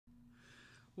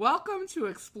Welcome to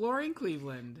Exploring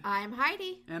Cleveland. I'm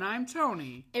Heidi. And I'm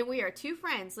Tony. And we are two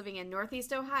friends living in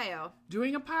Northeast Ohio,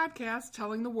 doing a podcast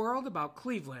telling the world about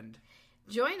Cleveland.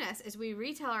 Join us as we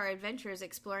retell our adventures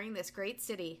exploring this great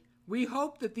city. We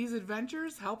hope that these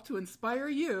adventures help to inspire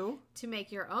you to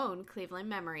make your own Cleveland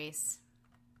memories.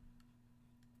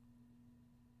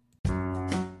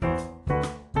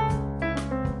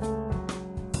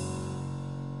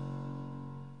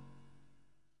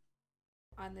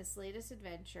 On this latest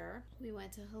adventure, we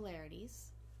went to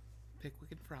Hilarities.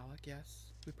 Pickwick and Frolic,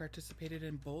 yes. We participated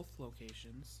in both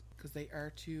locations because they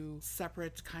are two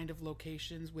separate kind of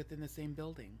locations within the same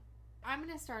building. I'm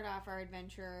going to start off our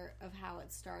adventure of how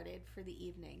it started for the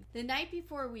evening. The night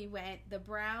before we went, the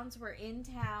Browns were in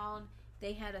town.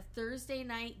 They had a Thursday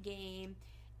night game.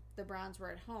 The Browns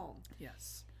were at home.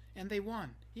 Yes. And they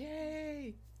won.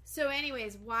 Yay! So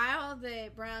anyways, while the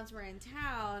Browns were in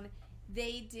town,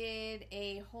 they did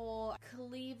a whole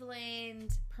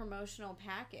Cleveland promotional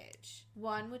package.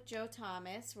 One with Joe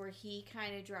Thomas, where he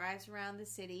kind of drives around the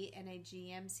city in a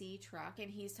GMC truck, and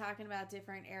he's talking about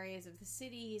different areas of the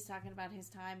city. He's talking about his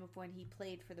time of when he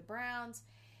played for the Browns.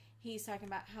 He's talking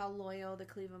about how loyal the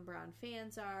Cleveland Brown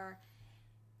fans are.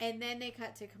 And then they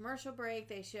cut to commercial break.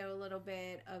 They show a little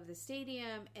bit of the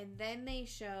stadium, and then they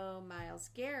show Myles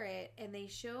Garrett, and they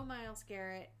show Myles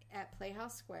Garrett at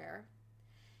Playhouse Square.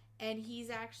 And he's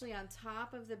actually on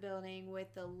top of the building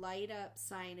with the light-up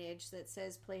signage that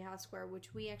says Playhouse Square,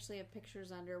 which we actually have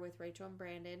pictures under with Rachel and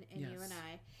Brandon and you and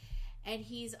I. And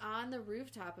he's on the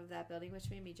rooftop of that building,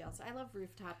 which made me jealous. I love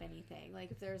rooftop anything.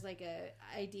 Like, if there's, like, a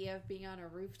idea of being on a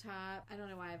rooftop, I don't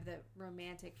know why I have the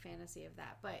romantic fantasy of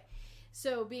that. But,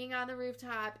 so, being on the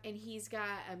rooftop, and he's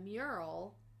got a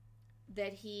mural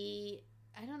that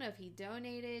I don't know if he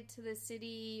donated to the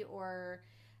city or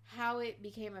how it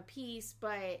became a piece,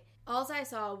 but all I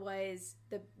saw was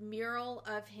the mural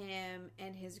of him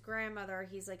and his grandmother.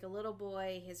 He's like a little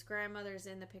boy. His grandmother's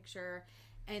in the picture.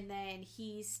 And then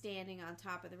he's standing on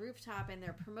top of the rooftop, and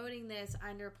they're promoting this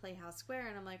under Playhouse Square.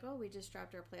 And I'm like, oh, we just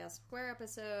dropped our Playhouse Square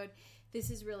episode.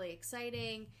 This is really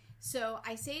exciting. So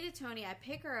I say to Tony, I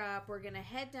pick her up. We're going to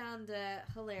head down to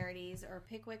Hilarities or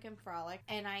Pickwick and Frolic.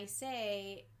 And I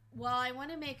say, well, I want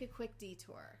to make a quick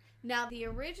detour. Now, the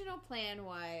original plan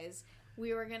was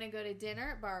we were going to go to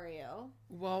dinner at Barrio.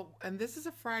 Well, and this is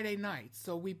a Friday night,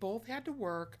 so we both had to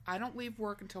work. I don't leave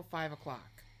work until 5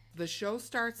 o'clock. The show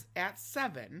starts at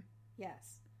 7.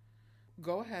 Yes.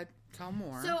 Go ahead. Tell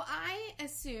more. So I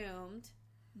assumed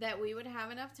that we would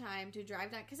have enough time to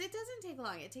drive down, because it doesn't take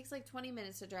long. It takes like 20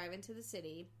 minutes to drive into the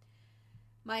city.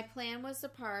 My plan was to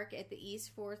park at the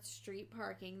East 4th Street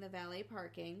parking, the valet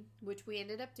parking, which we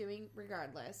ended up doing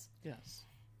regardless. Yes.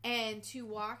 And to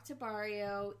walk to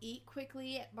Barrio, eat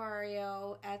quickly at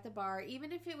Barrio at the bar,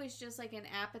 even if it was just like an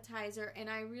appetizer.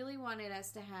 And I really wanted us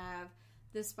to have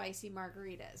the spicy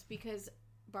margaritas, because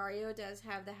Barrio does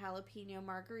have the jalapeno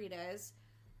margaritas.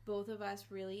 Both of us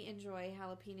really enjoy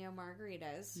jalapeno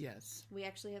margaritas. Yes. We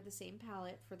actually have the same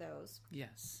palate for those.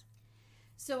 Yes.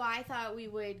 So I thought we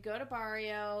would go to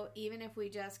Barrio, even if we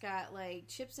just got like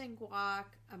chips and guac,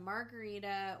 a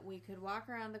margarita. We could walk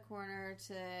around the corner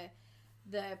to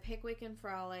the Pickwick and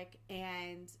Frolic,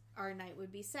 and our night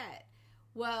would be set.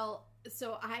 Well,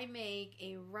 so I make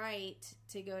a right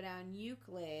to go down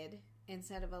Euclid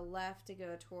instead of a left to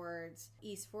go towards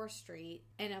East 4th Street.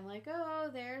 And I'm like,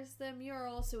 oh, there's the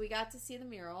mural. So we got to see the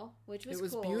mural, which was cool.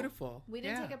 It was beautiful. We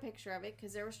didn't take a picture of it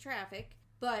because there was traffic.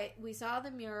 But we saw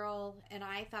the mural, and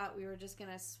I thought we were just going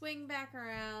to swing back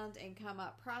around and come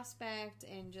up Prospect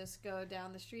and just go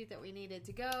down the street that we needed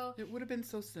to go. It would have been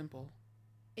so simple.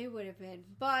 It would have been,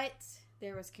 but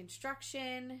there was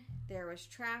construction, there was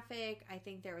traffic. I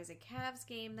think there was a Cavs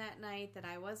game that night that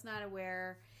I was not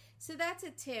aware. So that's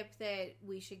a tip that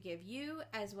we should give you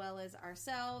as well as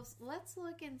ourselves. Let's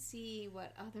look and see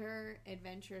what other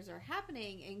adventures are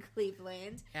happening in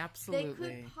Cleveland. Absolutely. That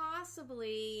could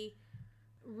possibly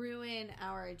ruin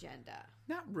our agenda.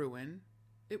 Not ruin.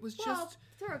 It was just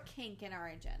throw a kink in our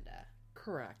agenda.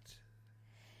 Correct.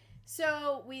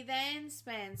 So we then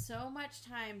spend so much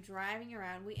time driving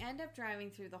around. We end up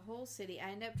driving through the whole city.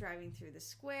 I end up driving through the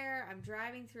square. I'm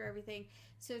driving through everything.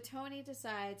 So Tony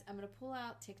decides I'm going to pull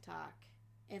out TikTok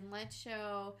and let's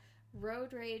show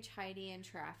road rage Heidi in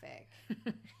traffic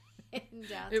in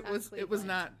downtown Cleveland. It was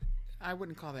not, I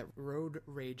wouldn't call that road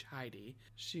rage Heidi.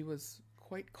 She was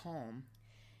quite calm.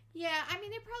 Yeah, I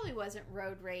mean, it probably wasn't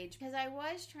road rage because I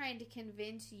was trying to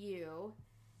convince you.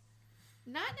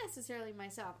 Not necessarily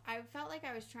myself. I felt like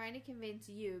I was trying to convince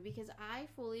you because I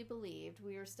fully believed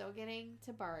we were still getting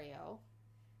to Barrio.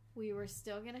 We were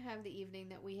still going to have the evening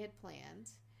that we had planned.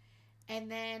 And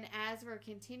then as we're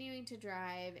continuing to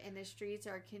drive and the streets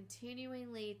are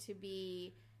continuingly to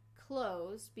be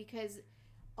closed, because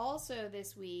also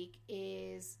this week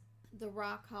is the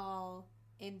Rock Hall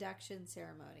induction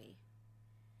ceremony.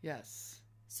 Yes.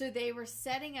 So they were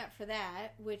setting up for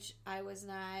that, which I was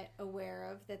not aware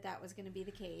of that was going to be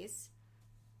the case.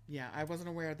 Yeah, I wasn't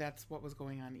aware that's what was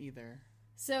going on either.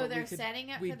 So they're setting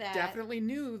up for that. We definitely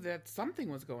knew that something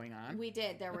was going on. We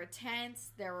did. There were tents.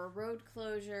 There were road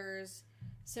closures.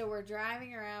 So we're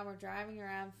driving around.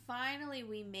 Finally,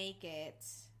 we make it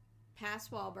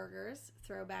past Wahlburgers.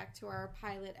 Throwback to our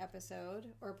pilot episode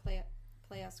or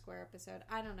Playoff Square episode.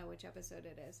 I don't know which episode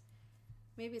it is.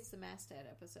 Maybe it's the Masthead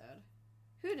episode.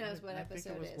 Who knows what episode it is? I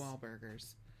think it was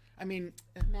Wahlburgers. I mean...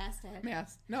 Masthead.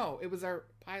 No, it was our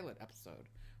pilot episode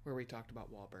where we talked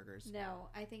about Wahlburgers. No,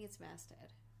 I think it's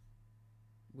Masthead.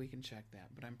 We can check that,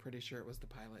 but I'm pretty sure it was the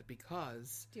pilot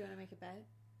because... Do you want to make a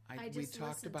bet? We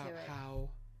talked about how...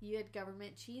 You had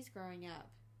government cheese growing up.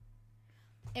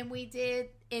 And we did,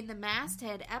 in the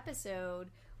Masthead episode,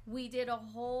 we did a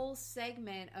whole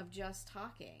segment of just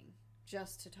talking.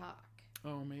 Just to talk.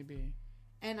 Oh, maybe.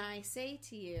 And I say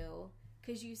to you...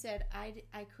 Because you said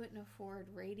I couldn't afford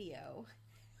radio.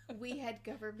 We had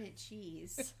government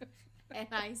cheese. And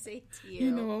I say to you...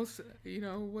 You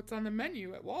know what's on the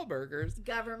menu at Wahlburgers.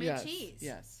 Government cheese.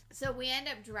 Yes. So we end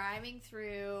up driving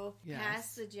through,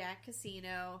 past the Jack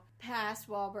Casino, past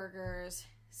Wahlburgers,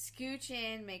 scooch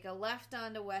in, make a left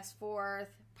onto West 4th,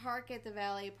 park at the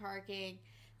valet parking.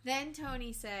 Then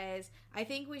Tony says, I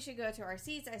think we should go to our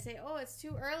seats. I say, oh, it's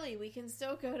too early. We can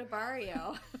still go to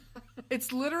Barrio.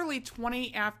 It's literally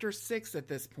 20 after 6 at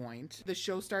this point. The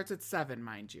show starts at 7,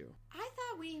 mind you. I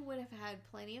thought we would have had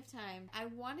plenty of time. I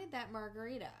wanted that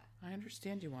margarita. I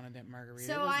understand you wanted that margarita.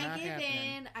 So I give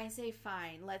in. I say,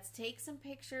 fine, let's take some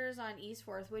pictures on East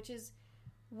 4th, which is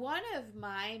one of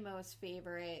my most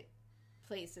favorite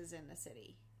places in the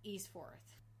city, East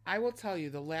 4th. I will tell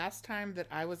you, the last time that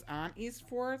I was on East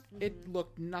 4th, it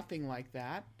looked nothing like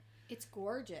that. It's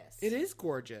gorgeous. It is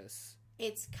gorgeous.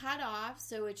 It's cut off,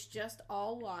 so it's just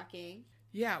all walking.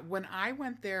 Yeah, when I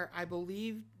went there, I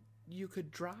believe you could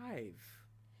drive.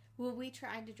 Well, we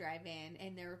tried to drive in,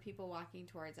 and there were people walking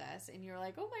towards us, and you're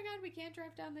like, oh my God, we can't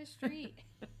drive down this street.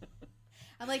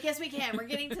 I'm like, yes, we can. We're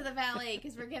getting to the valet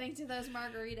because we're getting to those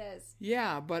margaritas.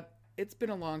 Yeah, but it's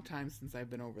been a long time since I've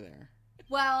been over there.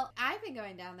 Well, I've been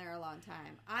going down there a long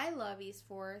time. I love East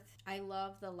 4th. I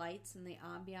love the lights and the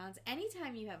ambiance.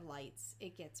 Anytime you have lights,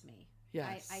 it gets me.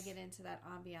 Yes. I get into that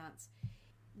ambiance.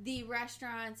 The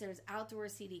restaurants, there's outdoor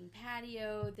seating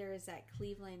patio. There's that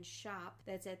Cleveland shop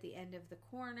that's at the end of the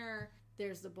corner.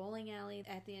 There's the bowling alley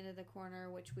at the end of the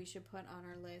corner, which we should put on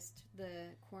our list, the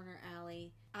corner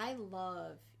alley. I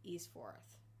love East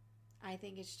 4th. I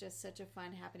think it's just such a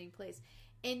fun, happening place.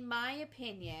 In my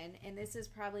opinion, and this is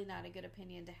probably not a good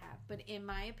opinion to have, but in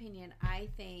my opinion, I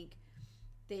think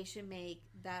they should make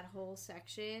that whole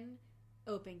section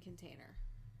open container.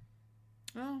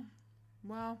 Oh,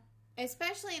 well.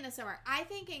 Especially in the summer. I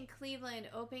think in Cleveland,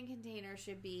 open container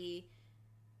should be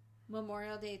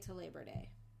Memorial Day to Labor Day.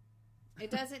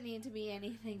 It doesn't need to be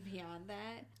anything beyond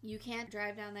that. You can't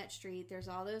drive down that street. There's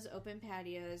all those open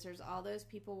patios. There's all those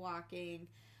people walking.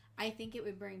 I think it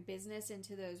would bring business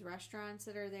into those restaurants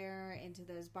that are there, into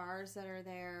those bars that are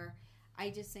there. I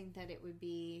just think that it would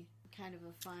be kind of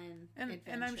a fun adventure.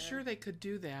 And I'm sure they could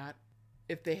do that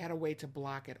if they had a way to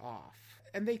block it off.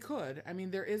 And they could. I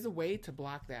mean, there is a way to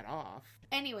block that off.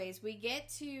 Anyways, we get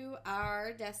to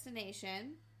our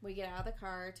destination. We get out of the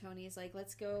car. Tony's like,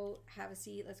 let's go have a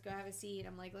seat. Let's go have a seat.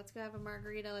 I'm like, let's go have a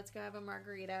margarita. Let's go have a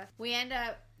margarita. We end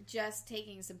up just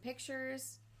taking some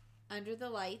pictures under the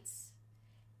lights.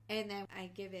 And then I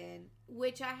give in,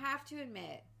 which I have to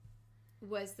admit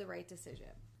was the right decision.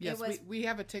 Yes, we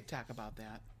have a TikTok about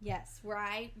that. Yes, where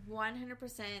I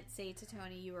 100% say to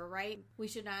Tony, you were right. We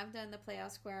should not have done the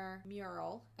Playoff Square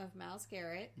mural of Miles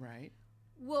Garrett. Right.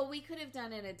 Well, we could have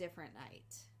done it a different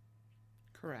night.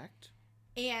 Correct.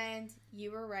 And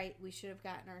you were right. We should have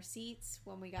gotten our seats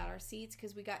when we got our seats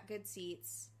because we got good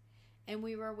seats. And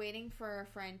we were waiting for a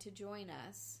friend to join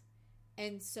us.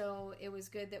 And so it was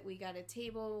good that we got a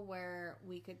table where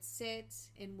we could sit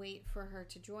and wait for her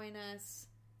to join us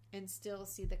and still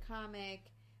see the comic.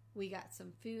 We got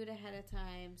some food ahead of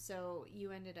time. So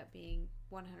you ended up being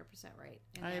 100% right.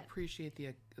 I appreciate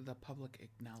the public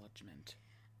acknowledgement.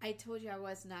 I told you I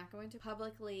was not going to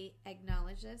publicly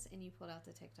acknowledge this, and you pulled out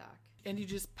the TikTok. And you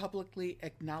just publicly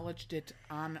acknowledged it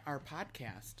on our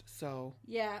podcast. So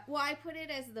yeah. Well, I put it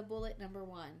as the bullet number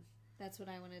 1. That's what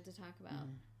I wanted to talk about.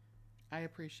 I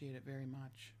appreciate it very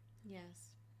much.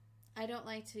 Yes. I don't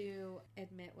like to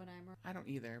admit when I'm wrong. I don't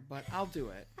either, but I'll do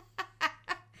it.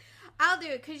 I'll do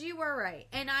it because you were right.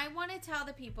 And I want to tell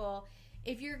the people,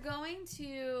 if you're going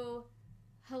to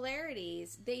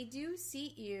Hilarities, they do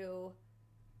seat you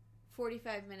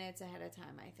 45 minutes ahead of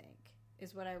time, I think,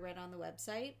 is what I read on the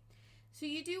website. So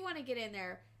you do want to get in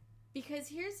there, because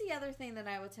here's the other thing that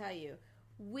I will tell you.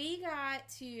 We got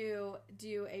to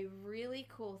do a really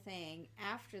cool thing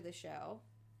after the show.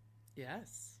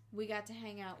 Yes. We got to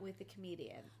hang out with the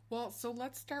comedian. Well, so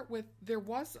let's start with, there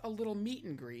was a little meet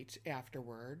and greet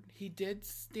afterward. He did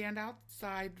stand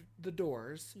outside the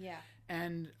doors. Yeah.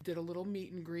 And did a little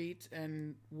meet and greet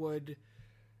and would,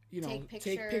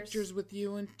 take pictures with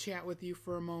you and chat with you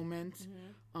for a moment.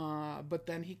 Mm-hmm. But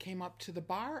then he came up to the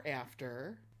bar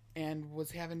after and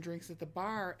was having drinks at the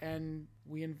bar, and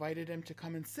we invited him to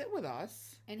come and sit with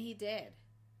us. And he did.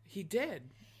 He did.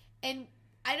 And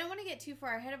I don't want to get too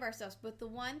far ahead of ourselves, but the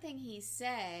one thing he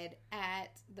said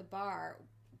at the bar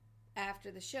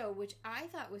after the show, which I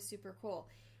thought was super cool,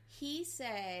 he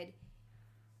said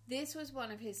this was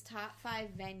one of his top 5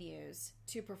 venues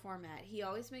to perform at. He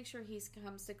always makes sure he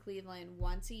comes to Cleveland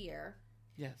once a year.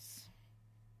 Yes.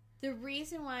 The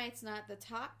reason why it's not the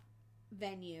top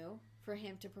venue for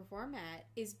him to perform at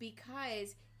is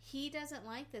because he doesn't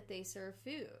like that they serve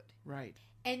food. Right.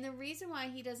 And the reason why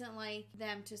he doesn't like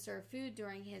them to serve food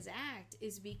during his act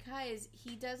is because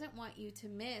he doesn't want you to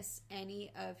miss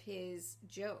any of his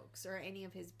jokes or any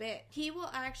of his bit. He will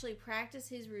actually practice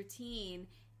his routine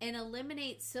and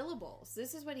eliminate syllables.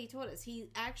 This is what he told us. He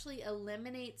actually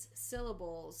eliminates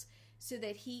syllables so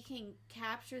that he can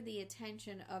capture the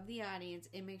attention of the audience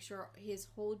and make sure his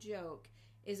whole joke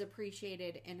is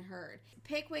appreciated and heard.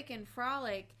 Pickwick and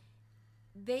Frolic,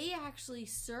 they actually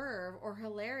serve, or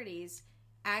Hilarities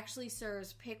actually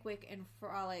serves Pickwick and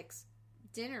Frolic's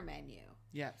dinner menu.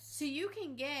 Yes. So you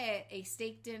can get a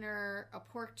steak dinner, a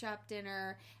pork chop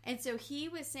dinner. And so he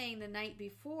was saying the night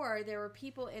before, there were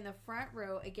people in the front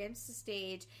row against the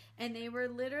stage, and they were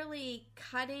literally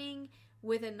cutting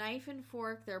with a knife and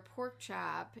fork their pork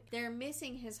chop. They're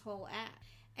missing his whole act.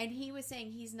 And he was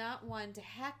saying he's not one to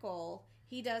heckle.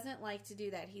 He doesn't like to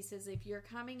do that. He says if you're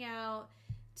coming out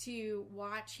to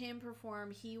watch him perform,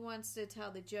 he wants to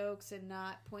tell the jokes and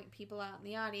not point people out in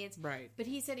the audience. Right. But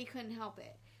he said he couldn't help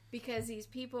it, because these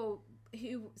people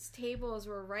whose tables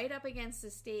were right up against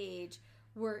the stage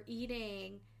were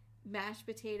eating mashed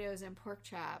potatoes and pork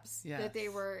chops that they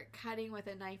were cutting with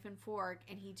a knife and fork,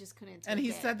 and he just couldn't take it. And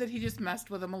he said that he just messed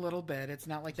with them a little bit. It's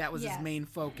not like that was his main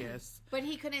focus. But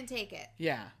he couldn't take it.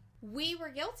 Yeah. We were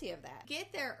guilty of that.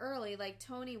 Get there early like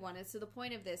Tony wanted. So the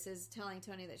point of this is telling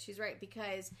Tony that she's right,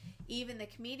 because even the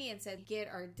comedian said get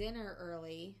our dinner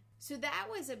early. So that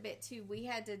was a bit too. We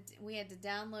had to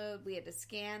download, we had to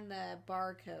scan the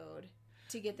barcode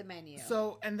to get the menu.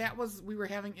 So, and that was, we were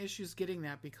having issues getting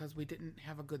that because we didn't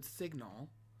have a good signal.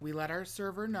 We let our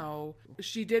server know.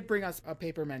 She did bring us a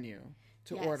paper menu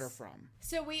to order from.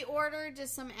 So we ordered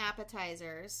just some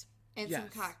appetizers and some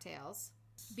cocktails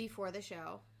before the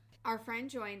show. Our friend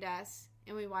joined us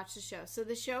and we watched the show. So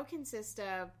the show consists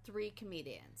of 3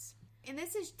 comedians. And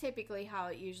this is typically how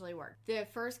it usually works. The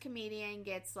first comedian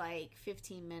gets like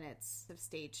 15 minutes of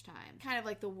stage time. Kind of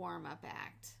like the warm-up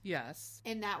act. Yes.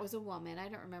 And that was a woman. I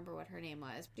don't remember what her name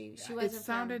was. She wasn't. It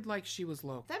sounded like she was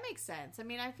local. That makes sense. I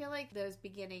mean, I feel like those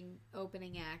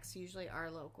opening acts usually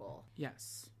are local.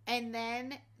 Yes. And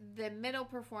then the middle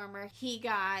performer, he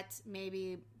got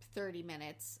maybe 30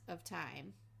 minutes of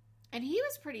time. And he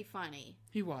was pretty funny.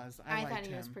 He was. I thought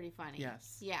he was pretty funny.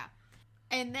 Yes. Yeah.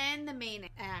 And then the main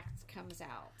act comes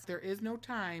out. There is no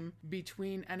time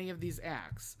between any of these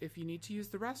acts. If you need to use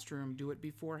the restroom, do it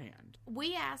beforehand.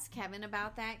 We asked Kevin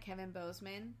about that, Kevin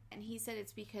Bozeman, and he said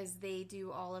it's because they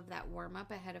do all of that warm-up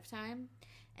ahead of time,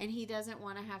 and he doesn't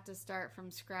want to have to start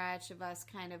from scratch of us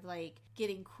kind of like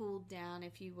getting cooled down,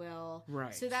 if you will.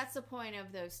 Right. So that's the point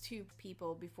of those 2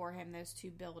 people before him, those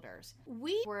 2 builders.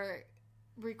 We were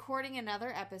recording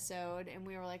another episode and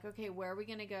we were like, okay, where are we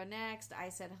going to go next? I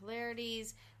said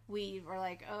Hilarities. We were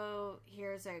like, oh,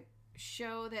 here's a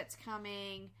show that's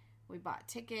coming. We bought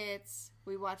tickets.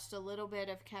 We watched a little bit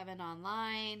of Kevin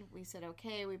online. We said,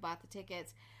 okay, we bought the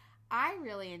tickets. I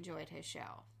really enjoyed his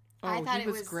show. Oh, I thought he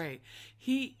was great.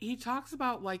 He talks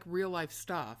about like real life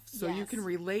stuff, so you can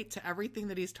relate to everything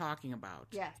that he's talking about.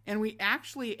 Yes. And we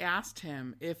actually asked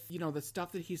him if, the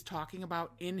stuff that he's talking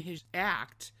about in his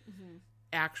act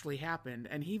actually happened,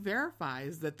 and he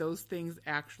verifies that those things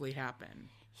actually happen.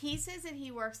 He says that he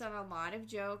works on a lot of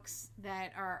jokes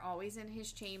that are always in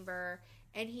his chamber,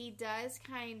 and he does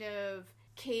kind of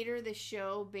cater the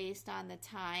show based on the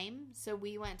time. So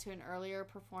we went to an earlier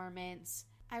performance.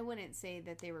 I wouldn't say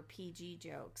that they were PG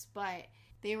jokes, but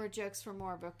they were jokes for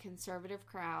more of a conservative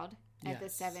crowd at the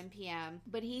 7 p.m.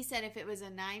 But he said if it was a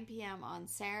 9 p.m. on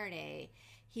Saturday,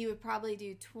 he would probably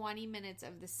do 20 minutes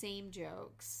of the same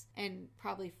jokes and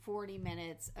probably 40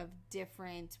 minutes of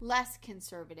different, less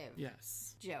conservative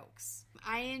jokes.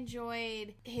 I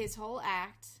enjoyed his whole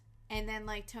act. And then,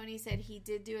 like Tony said, he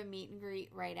did do a meet and greet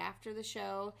right after the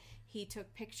show. He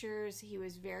took pictures. He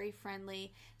was very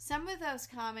friendly. Some of those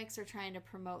comics are trying to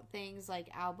promote things like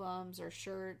albums or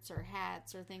shirts or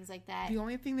hats or things like that. The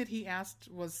only thing that he asked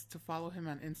was to follow him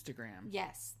on Instagram.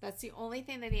 Yes, that's the only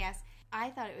thing that he asked. I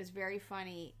thought it was very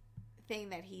funny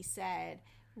thing that he said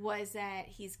was that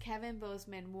he's Kevin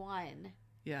Bozeman 1.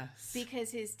 Yes.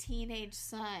 Because his teenage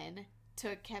son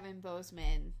took Kevin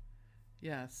Bozeman.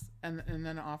 Yes. And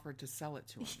then offered to sell it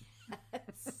to him.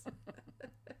 Yes.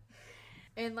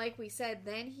 And like we said,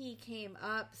 then he came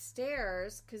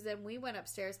upstairs, because then we went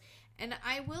upstairs. And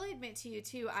I will admit to you,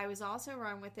 too, I was also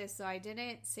wrong with this, so I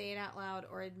didn't say it out loud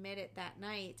or admit it that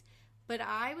night. But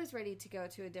I was ready to go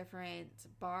to a different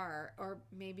bar, or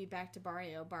maybe back to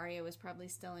Barrio. Barrio was probably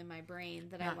still in my brain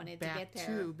that I wanted to get there.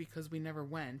 Too, because we never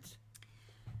went.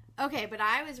 Okay, but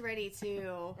I was ready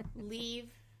to leave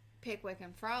Pickwick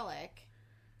and Frolic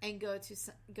and go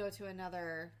to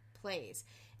another place.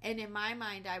 And in my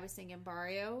mind, I was thinking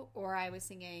Barrio, or I was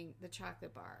thinking the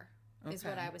chocolate bar, is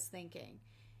what I was thinking.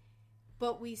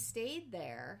 But we stayed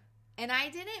there, and I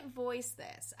didn't voice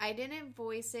this. I didn't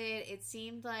voice it. It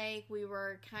seemed like we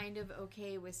were kind of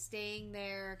okay with staying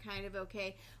there, kind of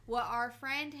okay. Well, our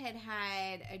friend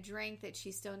had a drink that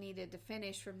she still needed to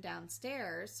finish from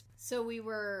downstairs, so we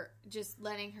were just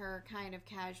letting her kind of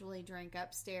casually drink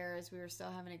upstairs. We were still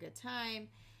having a good time.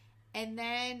 And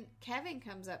then Kevin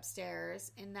comes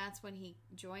upstairs, and that's when he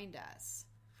joined us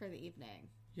for the evening.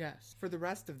 Yes, for the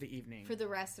rest of the evening. For the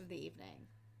rest of the evening.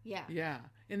 Yeah. Yeah.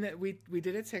 And that we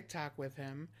did a TikTok with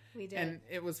him. We did. And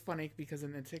it was funny because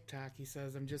in the TikTok he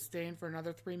says, I'm just staying for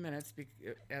another 3 minutes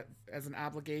as an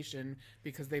obligation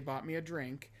because they bought me a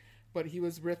drink. But he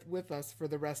was with us for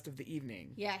the rest of the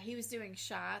evening. Yeah, he was doing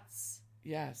shots.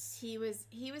 Yes. He was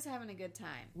having a good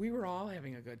time. We were all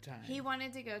having a good time. He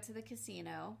wanted to go to the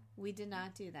casino. We did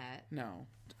not do that. No.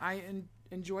 I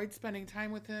enjoyed spending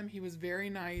time with him. He was very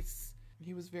nice.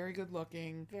 He was very good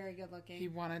looking. Very good looking. He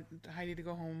wanted Heidi to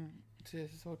go home to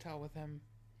his hotel with him.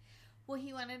 Well,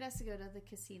 he wanted us to go to the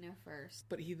casino first.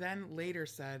 But he then later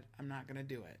said, I'm not going to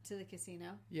do it. To the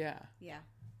casino? Yeah. Yeah.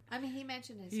 I mean, he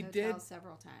mentioned his hotel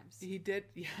several times. He did,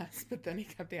 yes. But then he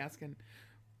kept asking,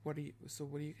 what are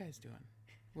you guys doing?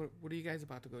 What are you guys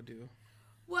about to go do?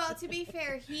 Well, to be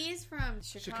fair, he's from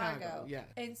Chicago. Yeah.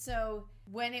 And so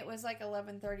when it was like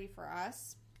 11:30 for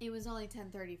us, it was only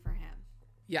 10:30 for him.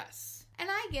 Yes. And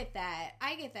I get that.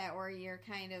 Where you're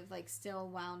kind of like still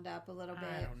wound up a little bit.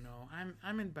 I don't know.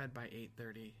 I'm in bed by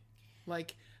 8:30.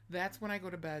 Like, that's when I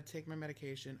go to bed, take my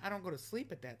medication. I don't go to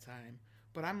sleep at that time,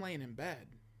 but I'm laying in bed.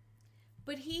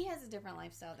 But he has a different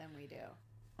lifestyle than we do.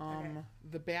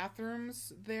 The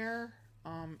bathrooms there,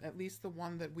 at least the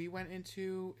one that we went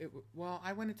into,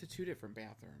 I went into 2 different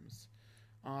bathrooms.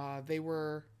 They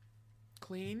were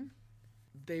clean.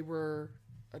 They were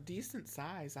a decent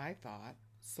size, I thought.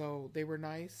 So they were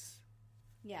nice.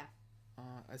 Yeah.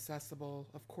 Accessible.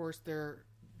 Of course, there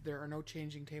are no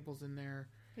changing tables in there.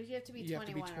 Because you have to be 21. You have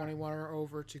to be 21 or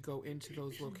over to go into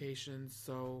those locations.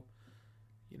 So,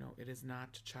 it is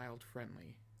not child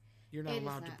friendly. You're not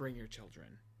allowed to bring your children.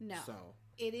 No. So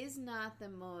it is not the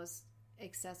most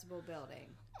accessible building.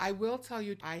 I will tell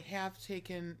you, I have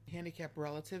taken handicapped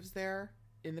relatives there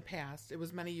in the past. It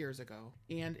was many years ago.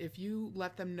 And if you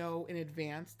let them know in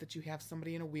advance that you have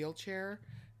somebody in a wheelchair,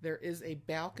 there is a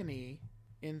balcony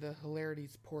in the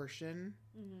Hilarities portion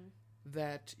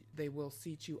that they will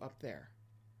seat you up there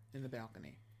in the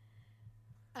balcony.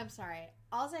 I'm sorry.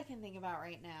 All I can think about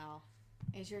right now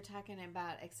is you're talking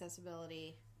about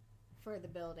accessibility for the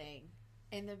building.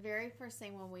 And the very first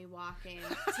thing when we walk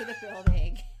into the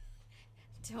building,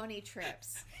 Tony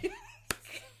trips.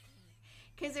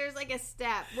 Because there's like a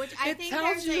step, which I think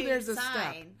there's a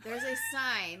sign. There's a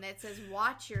sign that says,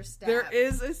 watch your step. There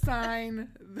is a sign.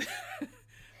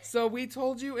 So we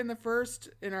told you in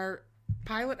our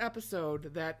pilot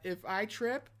episode that if I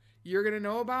trip, you're going to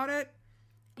know about it.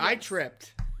 Yes. I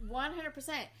tripped. 100%.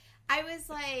 I was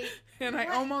like... And I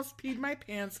almost peed my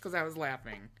pants because I was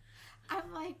laughing.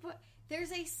 I'm like, what?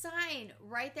 There's a sign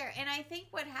right there. And I think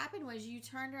what happened was you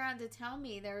turned around to tell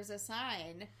me there's a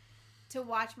sign to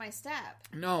watch my step.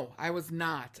 No, I was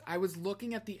not. I was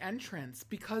looking at the entrance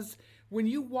because when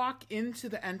you walk into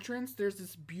the entrance, there's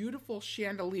this beautiful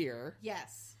chandelier.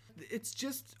 Yes. It's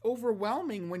just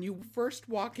overwhelming when you first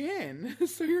walk in.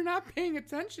 So you're not paying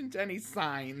attention to any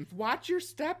signs. Watch your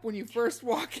step when you first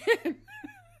walk in.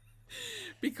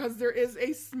 Because there is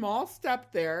a small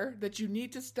step there that you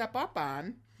need to step up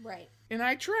on. Right. And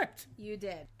I tripped. You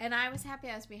did. And I was happy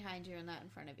I was behind you and not in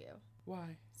front of you.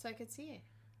 Why? So I could see you.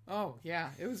 Oh,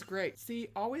 yeah. It was great. See,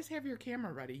 always have your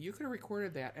camera ready. You could have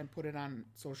recorded that and put it on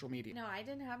social media. No, I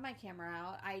didn't have my camera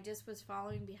out. I just was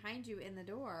following behind you in the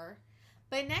door.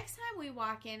 But next time we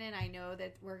walk in and I know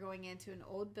that we're going into an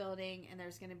old building and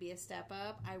there's going to be a step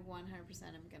up, I 100%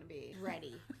 am going to be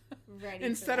ready.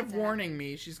 Instead of warning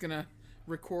me, she's going to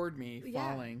record me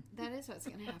falling. Yeah, that is what's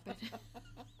going to happen.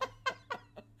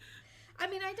 I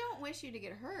mean, I don't wish you to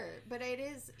get hurt, but it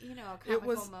is, a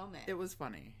comical moment. It was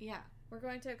funny. Yeah. We're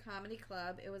going to a comedy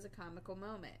club. It was a comical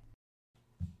moment.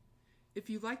 If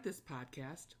you like this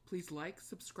podcast, please like,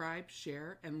 subscribe,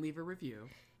 share, and leave a review.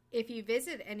 If you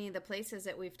visit any of the places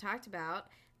that we've talked about,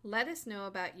 let us know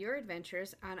about your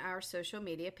adventures on our social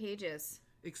media pages.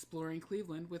 Exploring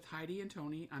Cleveland with Heidi and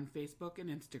Tony on Facebook and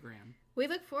Instagram. We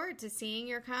look forward to seeing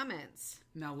your comments.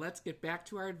 Now let's get back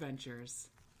to our adventures.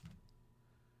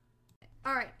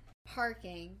 All right,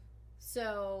 parking.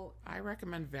 So I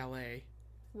recommend valet.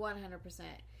 100%.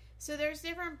 So there's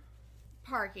different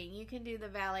parking. You can do the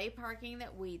valet parking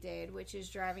that we did, which is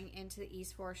driving into the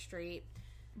East 4th Street.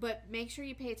 But make sure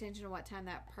you pay attention to what time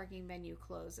that parking venue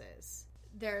closes.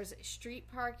 There's street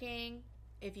parking.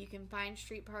 If you can find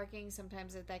street parking,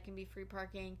 sometimes that can be free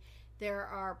parking. There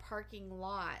are parking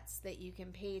lots that you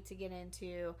can pay to get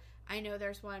into. I know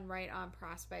there's one right on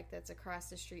Prospect that's across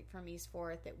the street from East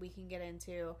 4th that we can get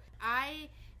into. I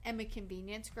am a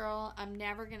convenience girl. I'm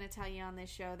never going to tell you on this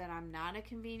show that I'm not a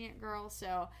convenient girl,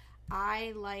 so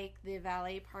I like the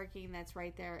valet parking that's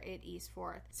right there at East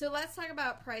 4th. So let's talk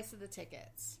about price of the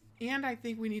tickets. And I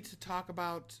think we need to talk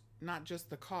about not just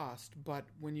the cost, but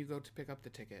when you go to pick up the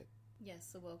ticket.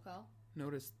 Yes, the will call.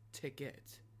 Notice ticket.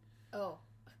 Oh.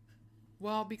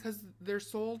 Well, because they're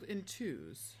sold in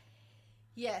twos.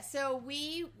 Yeah, so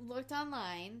we looked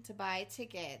online to buy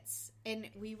tickets, and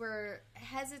we were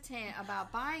hesitant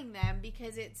about buying them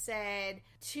because it said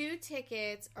 2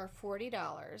 tickets are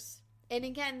 $40. And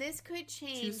again, this could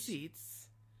change. 2 seats.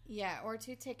 Yeah, or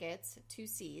 2 tickets, 2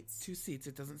 seats. 2 seats.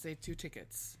 It doesn't say 2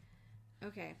 tickets.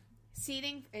 Okay.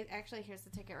 Seating, actually, here's the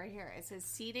ticket right here. It says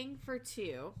seating for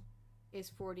 2 is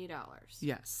 $40.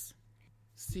 Yes.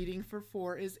 Seating for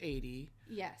 4 is $80.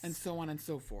 Yes. And so on and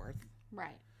so forth.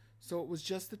 Right. So it was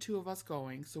just the 2 of us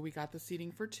going, so we got the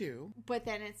seating for 2. But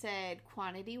then it said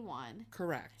quantity 1.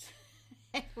 Correct.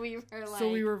 And we were like...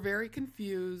 So we were very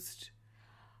confused.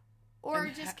 Or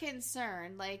just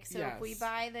concerned. Like, so yes. If we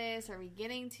buy this, are we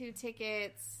getting 2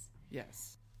 tickets?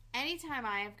 Yes. Anytime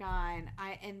I have gone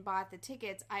and bought the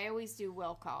tickets, I always do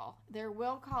will call. Their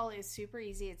will call is super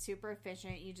easy. It's super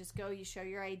efficient. You just go, you show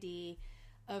your ID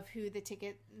of who the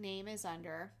ticket name is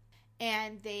under,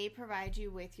 and they provide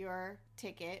you with your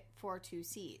ticket for 2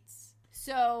 seats.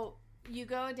 So you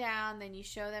go down, then you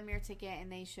show them your ticket, and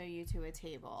they show you to a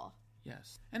table.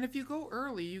 Yes. And if you go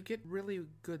early, you get really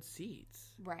good seats.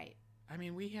 Right. I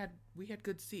mean, we had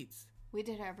good seats. We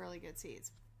did have really good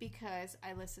seats because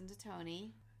I listened to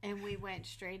Tony, and we went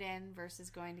straight in versus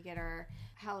going to get our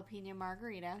jalapeno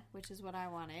margarita, which is what I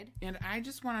wanted. And I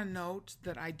just want to note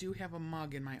that I do have a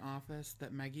mug in my office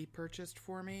that Maggie purchased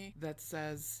for me that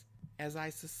says, "As I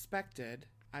suspected,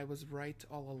 I was right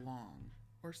all along,"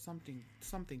 or something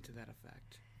to that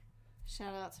effect.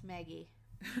 Shout out to Maggie.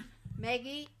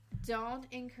 Maggie, don't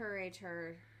encourage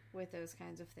her with those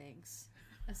kinds of things.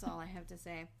 That's all I have to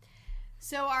say.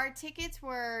 So our tickets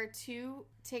were 2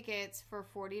 tickets for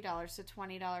 $40, so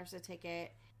 $20 a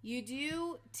ticket. You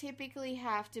do typically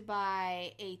have to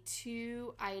buy a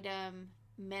 2-item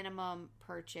minimum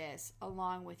purchase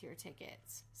along with your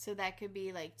tickets. So that could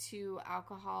be like 2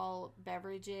 alcohol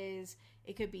beverages.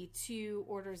 It could be 2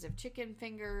 orders of chicken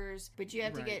fingers. But you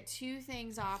have to get 2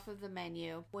 things off of the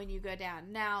menu when you go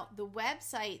down. Now, the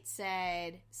website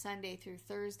said Sunday through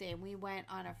Thursday, and we went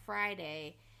on a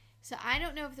Friday. So I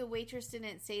don't know if the waitress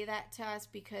didn't say that to us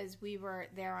because we were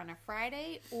there on a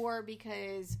Friday or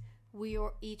because we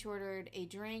each ordered a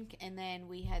drink and then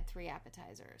we had 3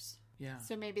 appetizers. Yeah.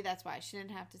 So maybe that's why. She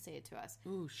didn't have to say it to us.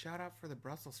 Ooh, shout out for the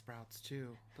Brussels sprouts,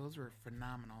 too. Those were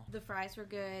phenomenal. The fries were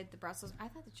good. The Brussels... I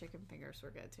thought the chicken fingers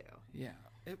were good, too. Yeah.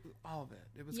 All of it.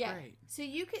 It was great. So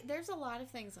there's a lot of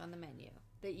things on the menu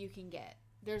that you can get.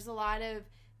 There's a lot of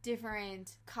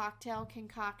different cocktail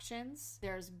concoctions.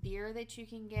 There's beer that you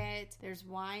can get. There's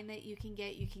wine that you can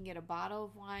get. You can get a bottle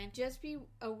of wine. Just be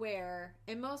aware,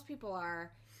 and most people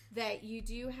are, that you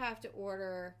do have to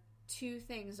order 2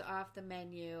 things off the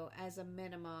menu as a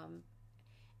minimum.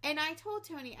 And I told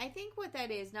Tony, I think what that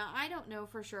is, now I don't know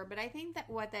for sure, but I think that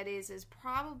what that is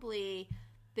probably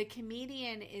the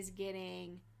comedian is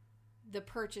getting the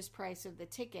purchase price of the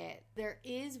ticket. There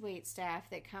is wait staff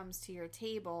that comes to your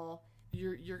table.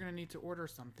 You're going to need to order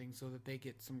something so that they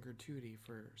get some gratuity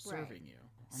for serving you.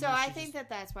 So I think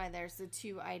that's why there's the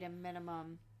 2-item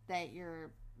minimum that you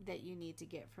need to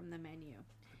get from the menu.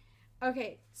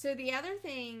 Okay, so the other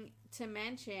thing to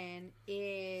mention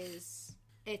is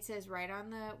it says right on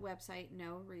the website,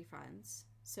 no refunds.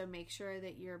 So make sure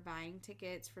that you're buying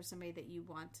tickets for somebody that you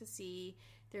want to see.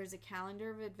 There's a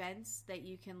calendar of events that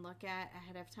you can look at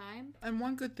ahead of time. And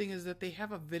one good thing is that they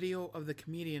have a video of the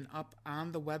comedian up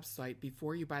on the website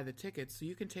before you buy the tickets, so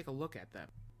you can take a look at them.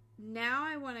 Now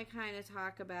I want to kind of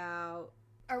talk about,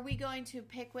 are we going to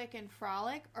Pickwick and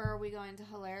Frolic, or are we going to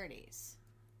Hilarities?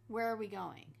 Where are we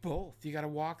going? Both. You got to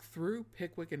walk through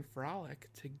Pickwick and Frolic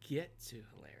to get to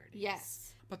Hilarities.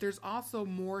 Yes. But there's also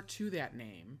more to that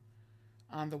name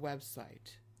on the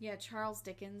website. Yeah, Charles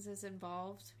Dickens is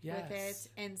involved with it.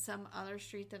 And some other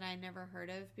street that I never heard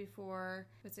of before.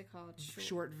 What's it called?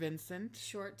 Short Vincent.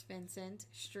 Short Vincent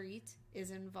Street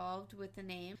is involved with the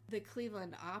name. The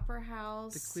Cleveland Opera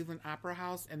House. The Cleveland Opera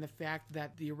House, and the fact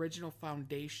that the original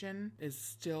foundation is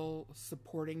still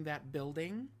supporting that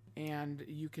building. And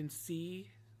you can see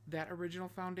that original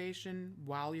foundation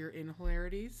while you're in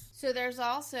Hilarities. So there's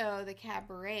also the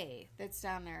Cabaret that's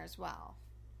down there as well.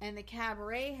 And the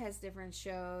Cabaret has different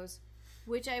shows,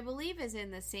 which I believe is in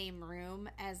the same room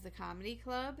as the Comedy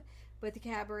Club. But the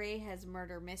Cabaret has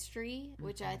Murder Mystery,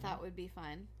 which I thought would be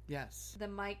fun. Yes. The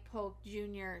Mike Polk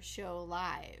Jr. show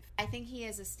live. I think he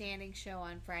has a standing show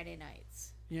on Friday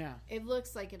nights. Yeah. It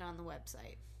looks like it on the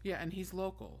website. Yeah, and he's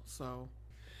local, so...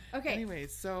 Okay.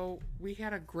 Anyways, so we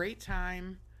had a great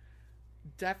time.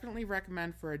 Definitely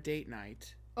recommend for a date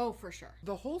night. Oh, for sure.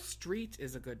 The whole street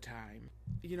is a good time.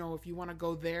 You know, if you want to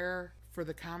go there for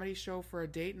the comedy show for a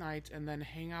date night and then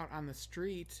hang out on the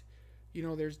street, you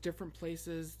know, there's different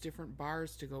places, different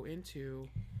bars to go into.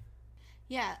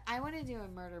 Yeah, I want to do a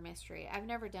murder mystery. I've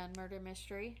never done murder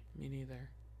mystery. Me neither.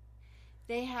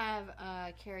 They have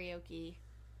karaoke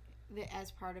as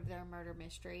part of their murder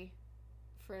mystery.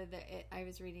 I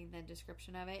was reading the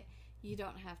description of it. You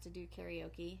don't have to do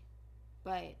karaoke,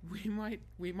 but we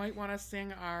might want to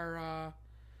sing our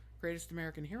Greatest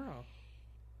American Hero.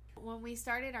 When we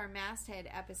started our Masthead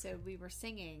episode, we were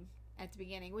singing at the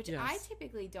beginning, which I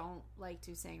typically don't like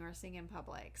to sing or sing in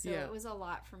public. So it was a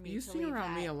lot for me. You sing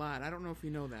around me a lot. I don't know if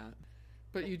you know that,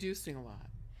 but you do sing a lot.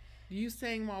 You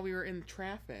sang while we were in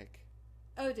traffic.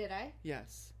 Oh, did I?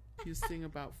 Yes. You sing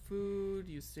about food.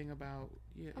 You sing about...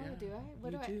 Yeah, oh, do I?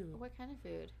 What do. What kind of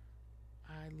food?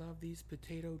 I love these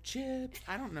potato chips.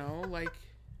 I don't know, like...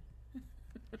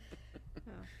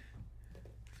 Oh.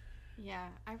 Yeah,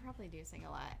 I probably do sing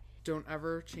a lot. Don't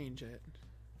ever change it.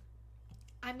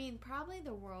 I mean, probably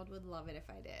the world would love it if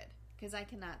I did, because I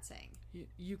cannot sing.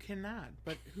 You cannot,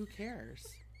 but who cares?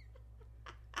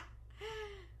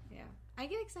 Yeah. I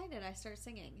get excited. I start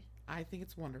singing. I think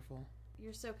it's wonderful.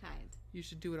 You're so kind. You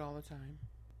should do it all the time.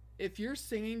 If you're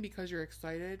singing because you're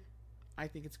excited, I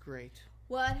think it's great.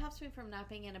 Well, it helps me from not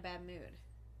being in a bad mood.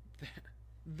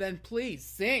 Then please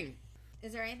sing.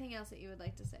 Is there anything else that you would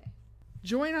like to say?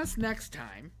 Join us next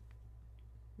time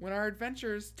when our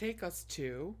adventures take us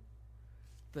to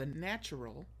the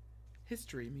Natural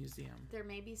History Museum. There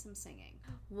may be some singing.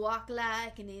 Walk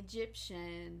like an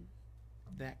Egyptian.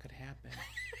 That could happen.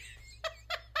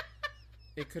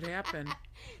 It could happen.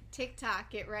 TikTok,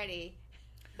 get ready.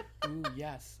 Ooh,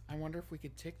 yes. I wonder if we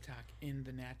could TikTok in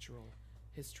the Natural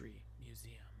History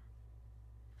Museum.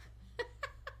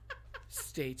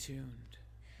 Stay tuned.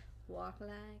 Walk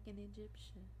like an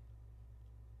Egyptian.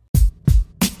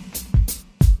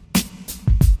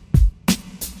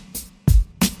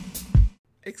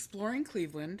 Exploring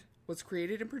Cleveland was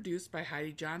created and produced by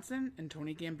Heidi Johnson and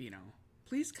Tony Gambino.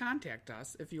 Please contact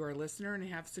us if you are a listener and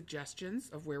have suggestions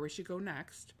of where we should go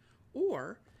next,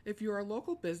 or if you are a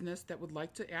local business that would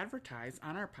like to advertise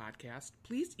on our podcast,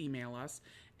 please email us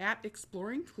at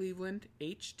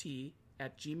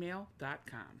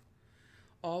exploringclevelandht@gmail.com.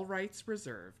 All rights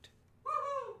reserved.